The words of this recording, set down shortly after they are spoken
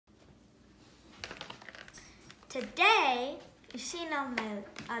today, you've seen on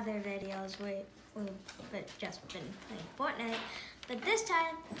my other videos, we've just been playing Fortnite, but this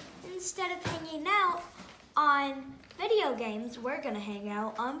time, instead of hanging out on video games, we're gonna hang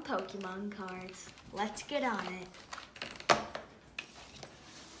out on Pokemon cards. Let's get on it.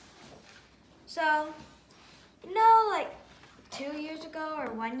 So, you know, like 2 years ago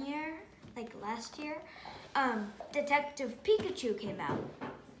or 1 year, like last year, Detective Picachu came out.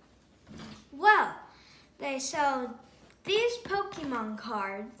 Well, they sold these Pokemon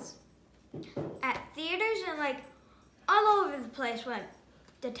cards at theaters and like all over the place when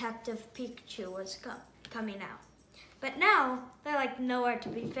Detective Pikachu was coming out. But now they're like nowhere to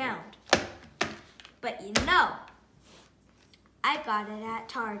be found. But you know, I got it at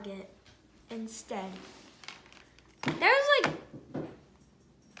Target instead. There's like,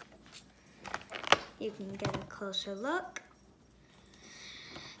 you can get a closer look.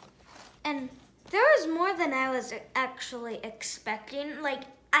 And there was more than I was actually expecting. Like,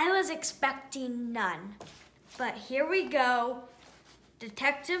 I was expecting none. But here we go.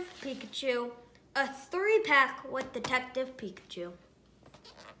 Detective Pikachu. A 3-pack with Detective Pikachu.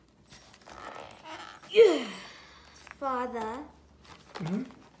 Yeah. Father,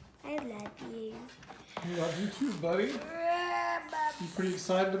 I love you. I love you too, buddy. You pretty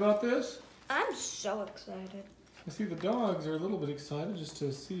excited about this? I'm so excited. I see the dogs are a little bit excited just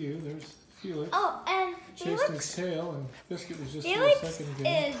to see you. There's Felix. Oh, and chasing his tail, and Biscuit was just Felix here a second ago.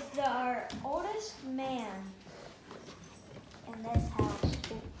 is our oldest man in this house.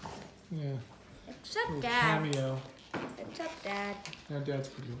 Yeah. Except little Dad. Cameo. Except Dad. Yeah, Dad's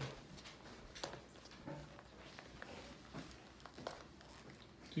pretty old.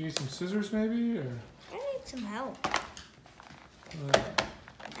 Do you need some scissors maybe, or? I need some help.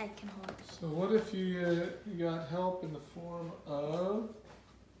 I can hold it. So what if you got help in the form of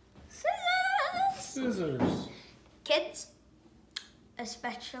scissors? Kids,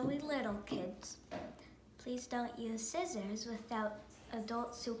 especially little kids, please don't use scissors without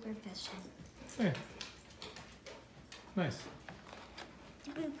adult supervision. Hey. Nice.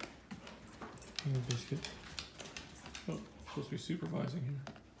 Boop. Here, Biscuit. Oh, supposed to be supervising here.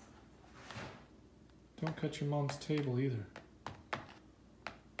 Don't cut your mom's table either.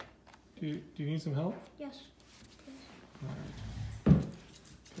 Do you need some help? Yes, please. All right.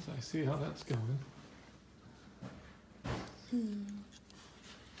 Because I see how that's going.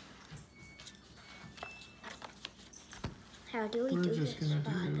 How do we We're do just this, gonna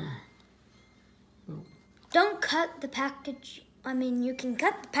Father? do. Don't cut the package. I mean, you can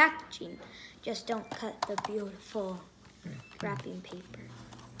cut the packaging, just don't cut the beautiful wrapping paper.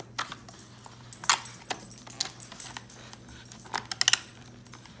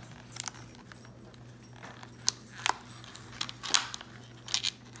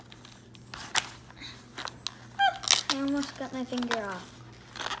 I almost got my finger off.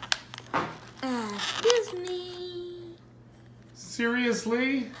 Excuse me.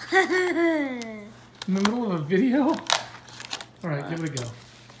 Seriously? In the middle of a video? All right, give it a go.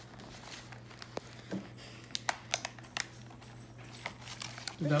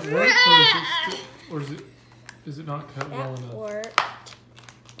 Did that work, or is it not cut well enough? That worked,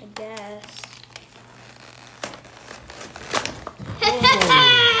 I guess.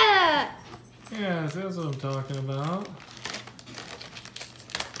 Oh. Yes, that's what I'm talking about.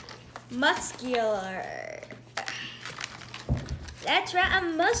 Muscular. That's right,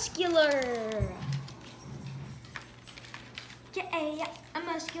 I'm muscular. Yeah, I'm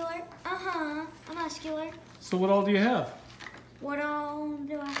muscular. I'm muscular. So what all do you have? What all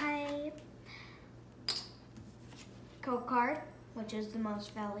do I have? Code card, which is the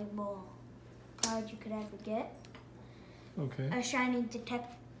most valuable card you could ever get. Okay. A shiny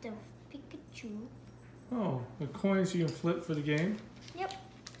Detective Pikachu. Oh, the coins you can flip for the game? Yep.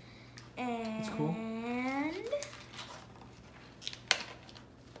 And That's cool.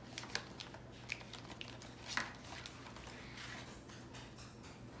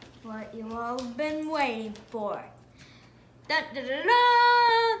 What you all been waiting for. Da, da, da,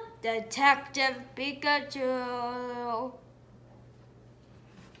 da, Detective Pikachu.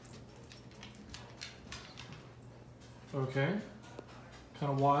 Okay.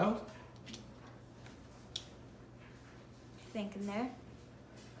 Kind of wild. Thinking there.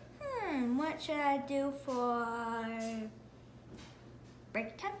 What should I do for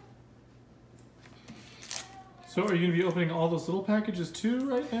break time? So are you going to be opening all those little packages too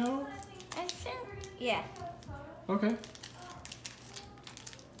right now? I think, yeah. Okay.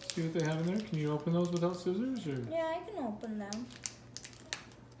 See what they have in there? Can you open those without scissors? Or? Yeah, I can open them.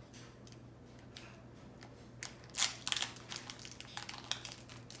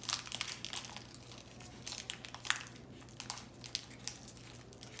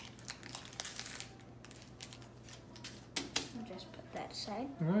 side.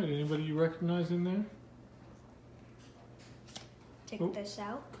 All right, anybody you recognize in there? Take this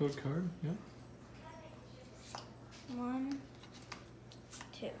out. Code card, yeah. 1,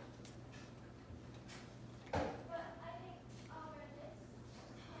 2.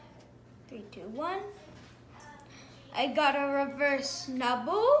 Three, two, 1. I got a reverse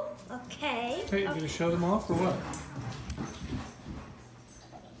snubble. Okay. Hey, you gonna show them off or what?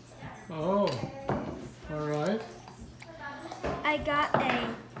 Oh, all right. I got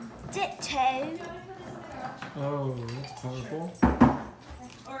a Ditto. Oh, that's powerful.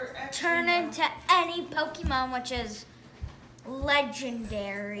 Turn into any Pokemon, which is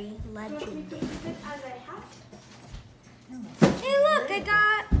legendary. Legendary. Hey, look, I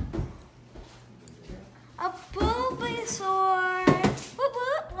got a Bulbasaur. Whoop,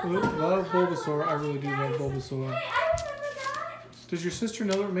 whoop. Love Bulbasaur. I really do love Bulbasaur. Hey, I remember that. Does your sister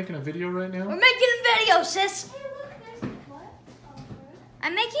know that we're making a video right now? We're making a video, sis. Hey, look, there's what?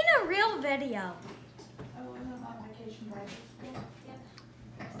 I'm making a real video.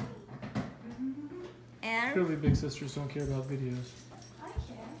 And Clearly, big sisters don't care about videos.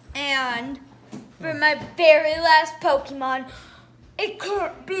 And for my very last Pokemon, it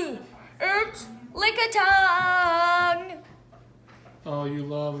can't be. It's Lickitung. Oh, you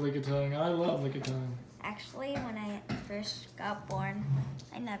love Lickitung. I love Lickitung. Actually, when I first got born,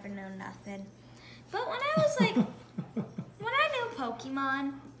 I never knew nothing. But when I was like, when I knew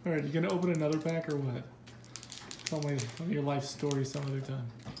Pokemon. All right, you gonna open another pack or what? Tell me your life story some other time.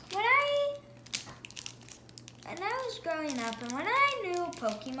 When I was growing up and when I knew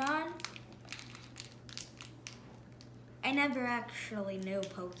Pokemon, I never actually knew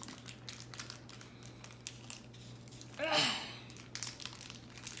Pokemon.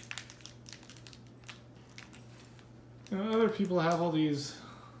 Now, other people have all these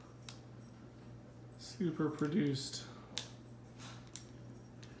super produced.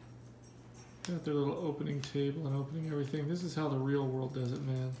 Got their little opening table and opening everything. This is how the real world does it,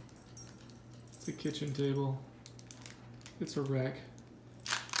 man. It's a kitchen table. It's a wreck.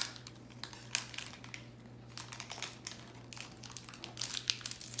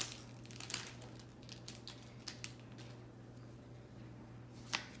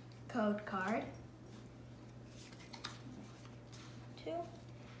 Code card. 2.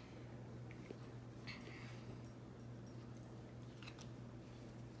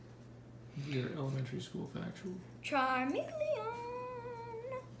 Your elementary school factual. Charmeleon.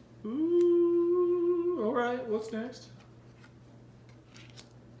 Ooh, all right, what's next?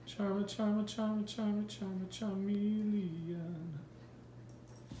 Charmeleon.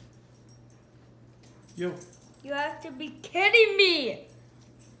 Yo. You have to be kidding me.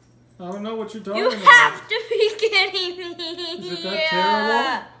 I don't know what you're talking You about. have to be kidding me. Is it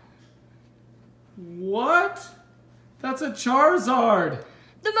that terrible? What? That's a Charizard.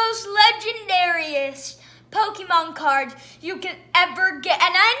 The most legendariest Pokemon card you can ever get.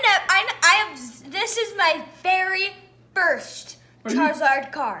 And this is my very first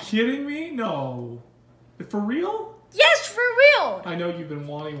Charizard card. Kidding me? No. For real? Yes, for real. I know you've been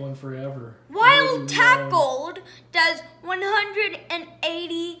wanting one forever. Wild Tackled does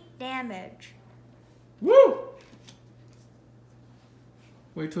 180 damage. Woo!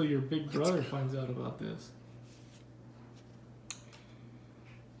 Wait till your big brother finds out about this.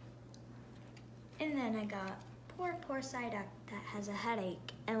 And then I got poor Psyduck that has a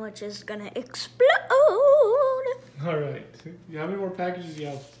headache and which is gonna explode. All right. How many more packages do you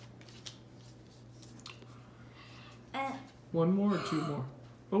have? One more or 2 more?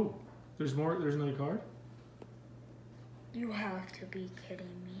 Oh, there's more. There's another card? You have to be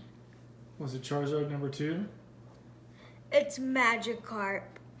kidding me. Was it Charizard number 2? It's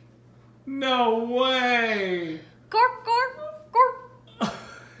Magikarp. No way! Gorp, gorp, gorp.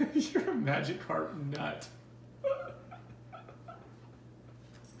 You're a Magikarp nut.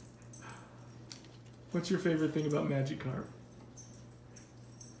 What's your favorite thing about Magikarp?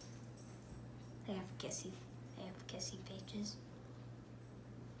 They have kissy pages.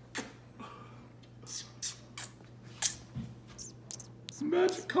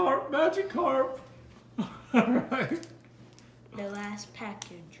 Magikarp. Alright. The last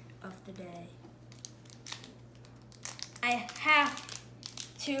package of the day. I have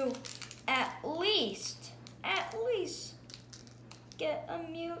to at least get a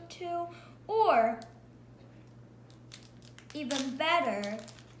Mewtwo, or even better,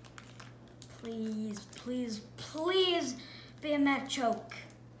 please be a Machoke.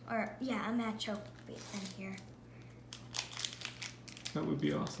 Or, yeah, a Machoke in here. That would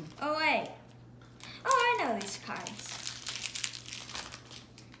be awesome. Oh, wait. Oh, I know these cards.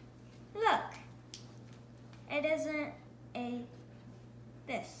 Look. It isn't a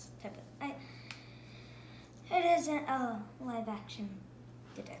this type of. It isn't a live action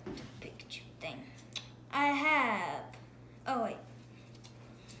Detective Pikachu thing. I have. Oh wait.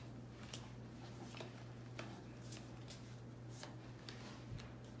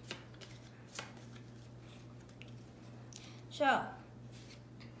 So.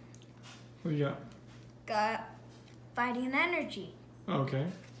 What do you Got fighting energy. Okay.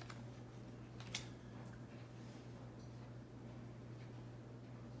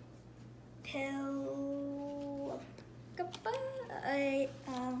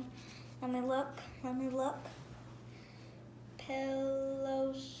 Let me look.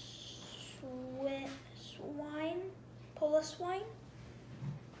 Swine?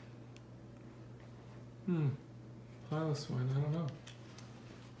 Piloswine, I don't know.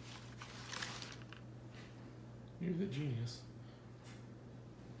 You're the genius.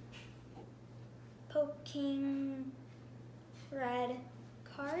 Poking red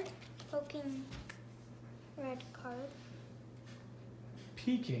card.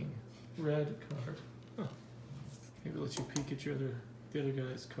 Peeking red card. Huh. Maybe let you peek at the other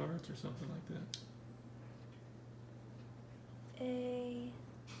guy's cards or something like that. A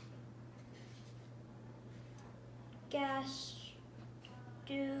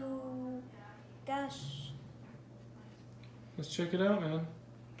Let's check it out, man.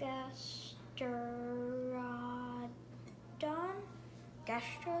 Gastrodon?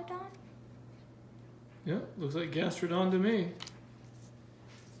 Yeah, looks like Gastrodon to me.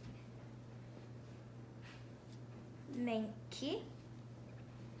 Mankey.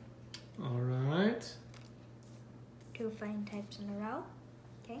 All right. 2 fighting types in a row.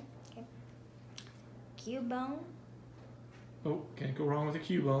 Okay. Cubone. Oh, can't go wrong with a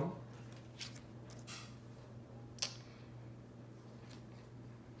Cubone.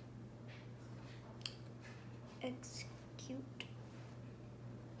 Execute.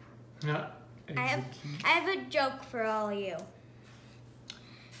 Yeah. I have a joke for all of you.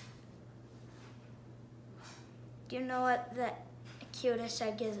 Do you know what the cutest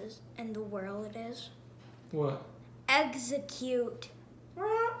egg is in the world is? What? Execute.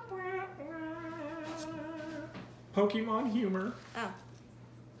 Pokemon humor. Oh.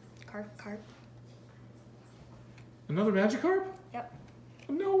 Carp. Another Magikarp? Yep.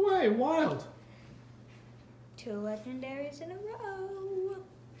 No way, wild. 2 legendaries in a row.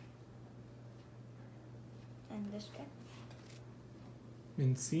 And this guy.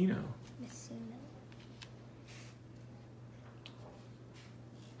 Mincino. Messina.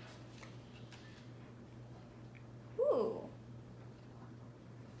 Ooh.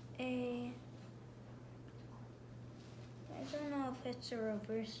 I don't know if it's a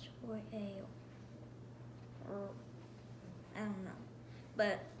reverse or I don't know.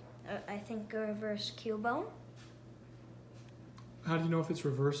 But I think a reverse Cubone. How do you know if it's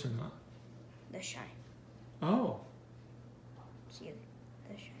reverse or not? The shine. Oh. See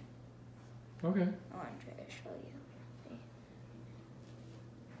the shine. Okay. I want to try to show you.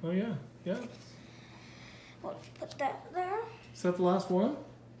 Oh yeah. Yeah. We'll put that there. Is that the last one?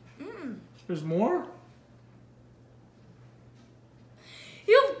 There's more?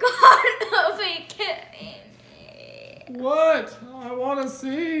 You've got to be kidding me. What? I want to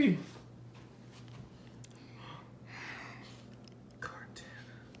see.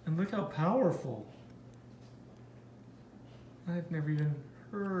 And look how powerful. I've never even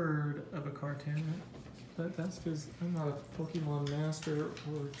heard of a Kartana, but that's because I'm not a Pokemon master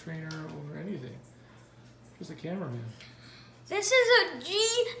or trainer or anything. Just a cameraman. This is a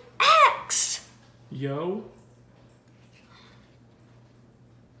GX! Yo.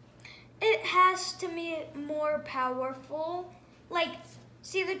 It has to be more powerful. Like,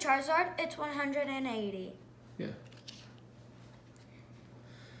 see the Charizard? It's 180. Yeah.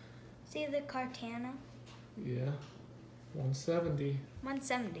 See the Kartana? Yeah. 170.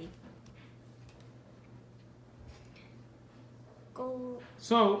 170. Go.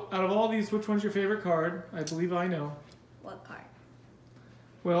 So, out of all these, which one's your favorite card? I believe I know. What card?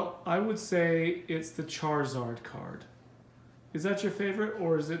 Well, I would say it's the Charizard card. Is that your favorite,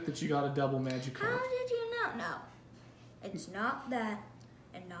 or is it that you got a double Magikarp? How did you not know? It's not that,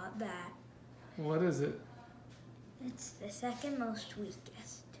 and not that. What is it? It's the second most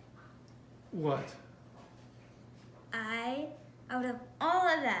weakest. What? Out of all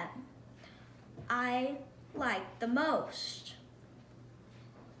of them, I like the most.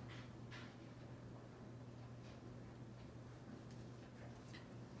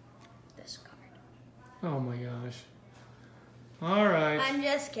 This card. Oh my gosh. All right. I'm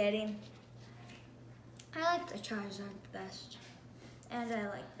just kidding. I like the Charizard the best. And I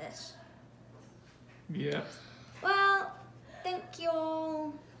like this. Yeah. Well, thanks you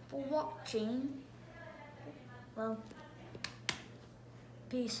all for watching. Well,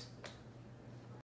 peace.